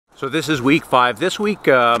So this is week 5. This week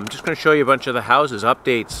I'm just going to show you a bunch of the houses,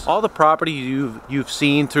 updates, all the property you've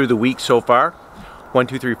seen through the week so far. 1,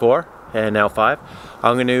 2, 3, 4, and now 5.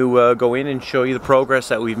 I'm going to go in and show you the progress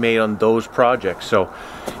that we've made on those projects. So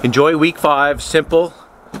enjoy week 5, simple,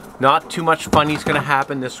 not too much funny's going to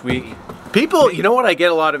happen this week. People, you know what, I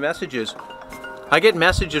get a lot of messages. I get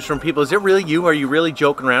messages from people, is it really you? Are you really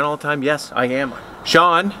joking around all the time? Yes, I am.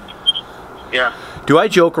 Sean? Yeah. Do I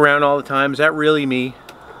joke around all the time? Is that really me?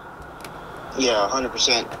 Yeah,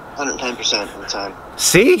 100%, 110% of the time.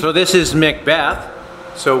 See? So this is Macbeth.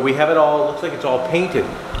 So we have it all, looks like it's all painted.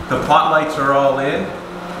 The pot lights are all in.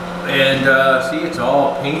 And see, it's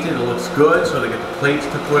all painted, it looks good. So they get the plates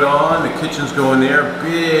to put on, the kitchen's going there,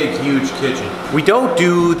 big, huge kitchen. We don't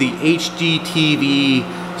do the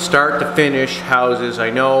HGTV start to finish houses. I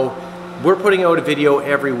know we're putting out a video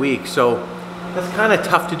every week, so that's kind of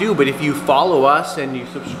tough to do. But if you follow us and you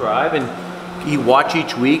subscribe and you watch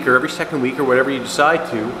each week or every second week or whatever you decide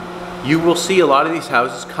to, you will see a lot of these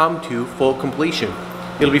houses come to full completion.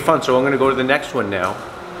 It'll be fun. So I'm going to go to the next one now,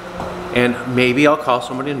 and maybe I'll call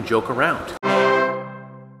somebody and joke around.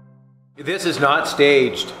 This is not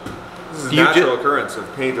staged. This is a natural occurrence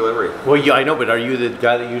of paint delivery. Well, yeah, I know, but are you the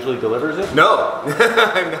guy that usually delivers it? No,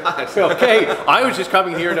 I'm not. Okay, I was just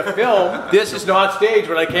coming here to film. This is not staged,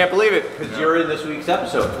 but I can't believe it because you're in this week's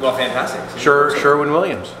episode. Well, fantastic.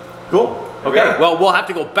 Sherwin-Williams. Cool. Okay, well, we'll have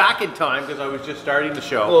to go back in time because I was just starting the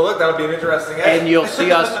show. Well, look, that'll be an interesting end. And you'll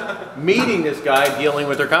see us meeting this guy dealing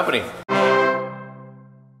with their company.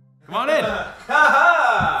 Come on in.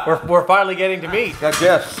 We're finally getting to meet. Got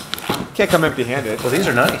gifts. Can't come empty-handed. Well, these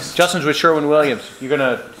are nice. Justin's with Sherwin-Williams.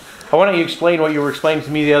 Why don't you explain what you were explaining to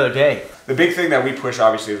me the other day? The big thing that we push,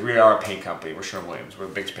 obviously, is we are a paint company. We're Sherwin-Williams. We're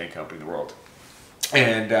the biggest paint company in the world.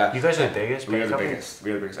 And you guys are the biggest. We are the biggest.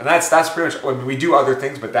 We are the biggest, and that's pretty much. I mean, we do other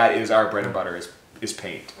things, but that is our bread and butter is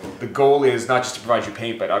paint. The goal is not just to provide you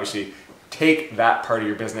paint, but obviously take that part of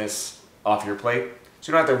your business off your plate, so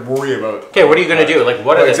you don't have to worry about. Okay, what are you going to do? Like,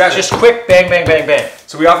 what are exactly? Just quick, bang, bang, bang, bang.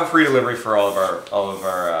 So we offer free delivery for all of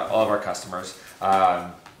our customers.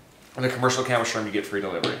 On the commercial account with Sherwin, you get free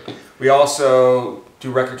delivery. We also do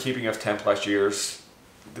record keeping of 10+ years.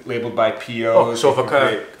 Labeled by POs. Oh, so if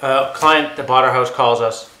a client that bought our house calls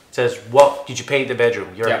us, says, "What did you paint the bedroom?"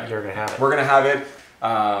 You're gonna have it. We're gonna have it.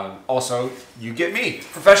 Also, you get me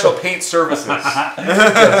professional paint services.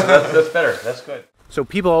 That's better. That's good. So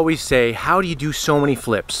people always say, "How do you do so many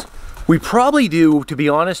flips?" We probably do, to be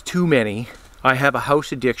honest, too many. I have a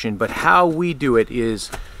house addiction, but how we do it is.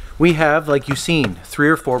 We have, like you've seen, 3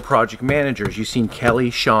 or 4 project managers. You've seen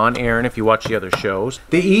Kelly, Sean, Erin, if you watch the other shows.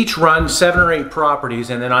 They each run 7 or 8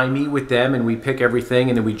 properties, and then I meet with them and we pick everything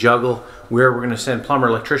and then we juggle where we're gonna send plumber,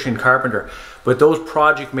 electrician, carpenter. But those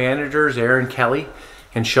project managers, Erin, Kelly,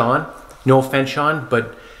 and Sean, no offense, Sean,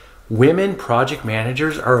 but women project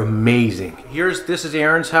managers are amazing. This is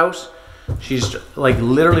Erin's house. She's like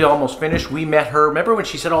literally almost finished. We met her, remember when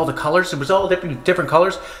she said all the colors? It was all different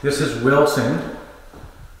colors. This is Wilson.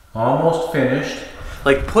 Almost finished.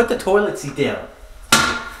 Like, put the toilet seat down.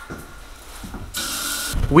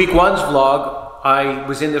 Week 1's vlog, I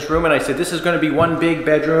was in this room and I said, this is gonna be one big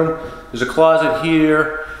bedroom. There's a closet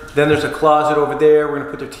here. Then there's a closet over there. We're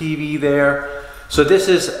gonna put the TV there. So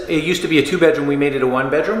it used to be a 2-bedroom. We made it a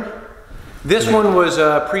 1-bedroom. This one was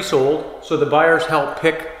pre-sold. So the buyers help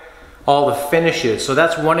pick all the finishes. So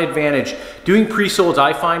that's one advantage. Doing pre-solds,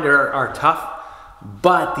 I find are tough,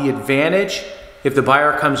 but the advantage, if the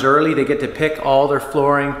buyer comes early, they get to pick all their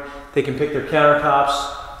flooring. They can pick their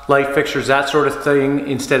countertops, light fixtures, that sort of thing,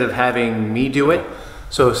 instead of having me do it.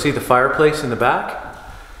 So see the fireplace in the back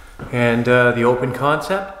and the open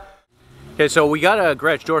concept. Okay, so we got a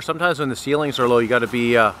garage door. Sometimes when the ceilings are low, you got to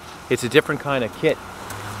be, it's a different kind of kit.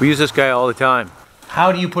 We use this guy all the time.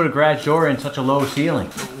 How do you put a garage door in such a low ceiling?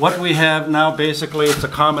 What we have now, basically, it's a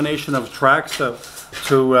combination of tracks to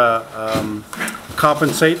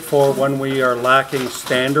compensate for when we are lacking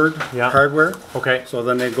standard hardware. Okay. So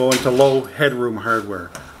then they go into low headroom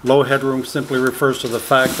hardware. Low headroom simply refers to the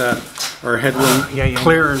fact that our headroom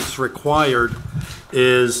clearance required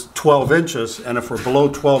is 12 inches, and if we're below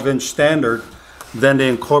 12-inch standard, then they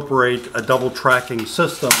incorporate a double tracking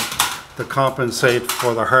system to compensate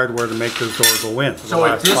for the hardware to make this door go in. So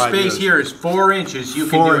if this space here is 4 inches, you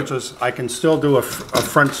can do 4 inches, I can still do a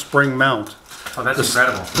front spring mount. Oh, that's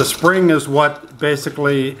incredible. The spring is what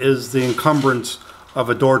basically is the encumbrance of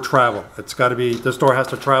a door travel. It's got to be, this door has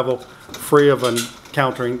to travel free of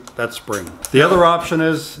encountering that spring. The other option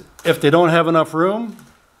is, if they don't have enough room,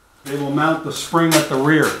 they will mount the spring at the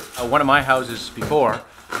rear. One of my houses before,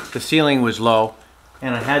 the ceiling was low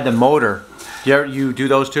and I had the motor. You do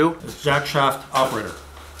those too? It's jack shaft operator.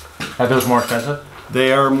 Are those more expensive?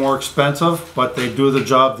 They are more expensive, but they do the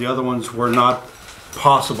job. The other ones were not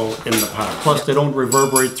possible in the past. Plus, they don't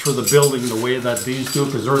reverberate through the building the way that these do,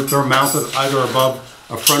 because they're mounted either above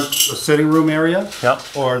a sitting room area, Yep.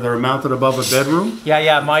 or they're mounted above a bedroom.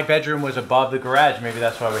 Yeah, my bedroom was above the garage. Maybe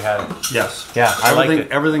that's why we had it. Yes. Yeah, I liked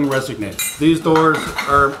it. Everything resonates. These doors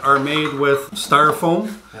are made with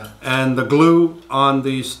styrofoam, and the glue on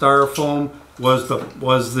the styrofoam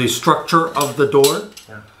was the structure of the door.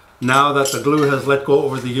 Now that the glue has let go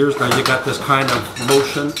over the years, now you got this kind of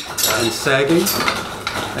motion and sagging,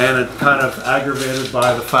 and it's kind of aggravated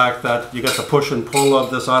by the fact that you got the push and pull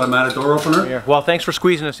of this automatic door opener. Here. Well, thanks for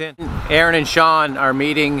squeezing us in. Erin and Sean are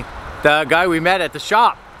meeting the guy we met at the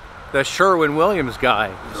shop, the Sherwin-Williams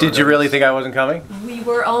guy. Did you really think I wasn't coming? We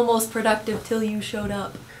were almost productive till you showed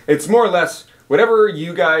up. It's more or less whatever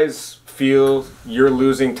you guys feel you're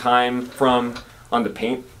losing time from on the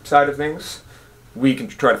paint side of things, we can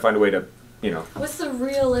try to find a way to, you know. What's the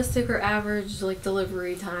realistic or average like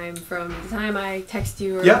delivery time from the time I text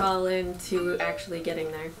you or call in to actually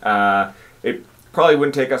getting there? It probably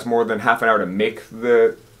wouldn't take us more than half an hour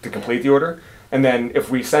to complete the order, and then if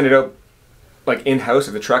we send it out like in-house,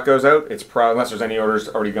 if the truck goes out, it's probably, unless there's any orders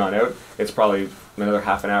already gone out, it's probably another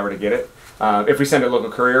half an hour to get it. If we send a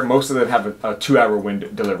local courier, most of them have a 2-hour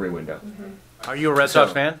delivery window. Are you a Red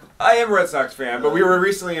Sox fan? I am a Red Sox fan, but we were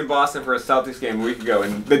recently in Boston for a Celtics game a week ago,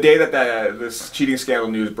 and the day that this cheating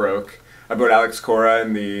scandal news broke about Alex Cora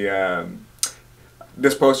and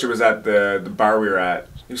this poster was at the bar we were at.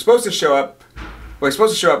 He was supposed to show up. Well, he's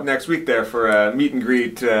supposed to show up next week there for a meet and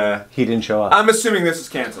greet. He didn't show up. I'm assuming this is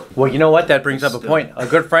canceled. Well, you know what? That brings up a point. A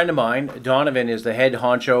good friend of mine, Donovan, is the head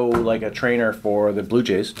honcho, like a trainer for the Blue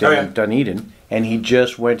Jays, Dunedin, and he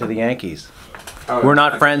just went to the Yankees. We're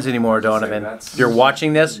not friends anymore, Donovan. If you're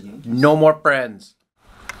watching this, no more friends.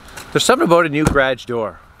 There's something about a new garage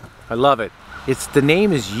door. I love it. The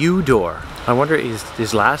name is Eudoor. I wonder, is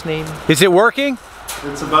his last name? Is it working?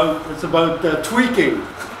 It's about tweaking.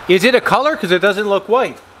 Is it a color? Because it doesn't look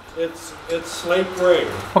white. It's slate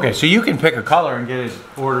gray. Okay, so you can pick a color and get it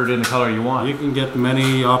ordered in the color you want. You can get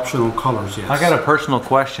many optional colors, yes. I got a personal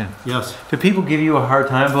question. Yes. Do people give you a hard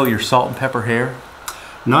time about your salt and pepper hair?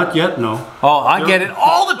 Not yet, no. Oh, I get it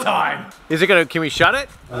all the time. Is it gonna, can we shut it?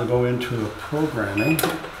 I'll go into the programming.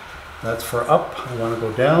 That's for up. I want to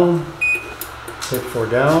go down. Hit for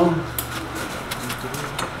down.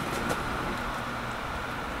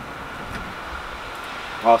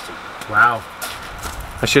 Awesome. Wow.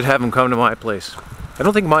 I should have him come to my place. I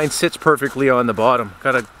don't think mine sits perfectly on the bottom.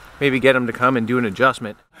 Gotta maybe get him to come and do an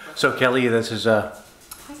adjustment. So Kelly, this is yeah,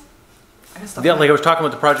 like I was talking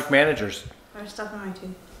with the project managers. I have stuff in my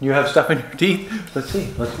teeth. You have stuff in your teeth? Let's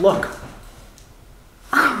see, let's look.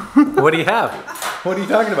 What do you have? What are you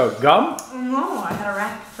talking about, gum? No, I had a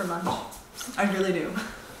rat for lunch. I really do.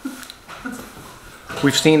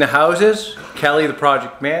 We've seen the houses. Kelly, the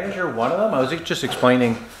project manager, one of them. I was just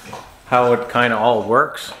explaining how it kind of all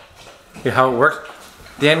works. How it works.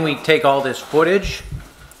 Then we take all this footage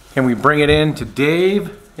and we bring it in to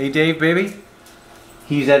Dave. Hey Dave, baby.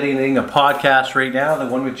 He's editing a podcast right now, the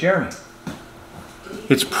one with Jeremy.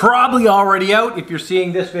 It's probably already out if you're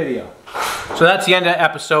seeing this video. So that's the end of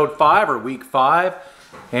episode 5 or week 5.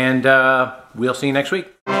 And we'll see you next week.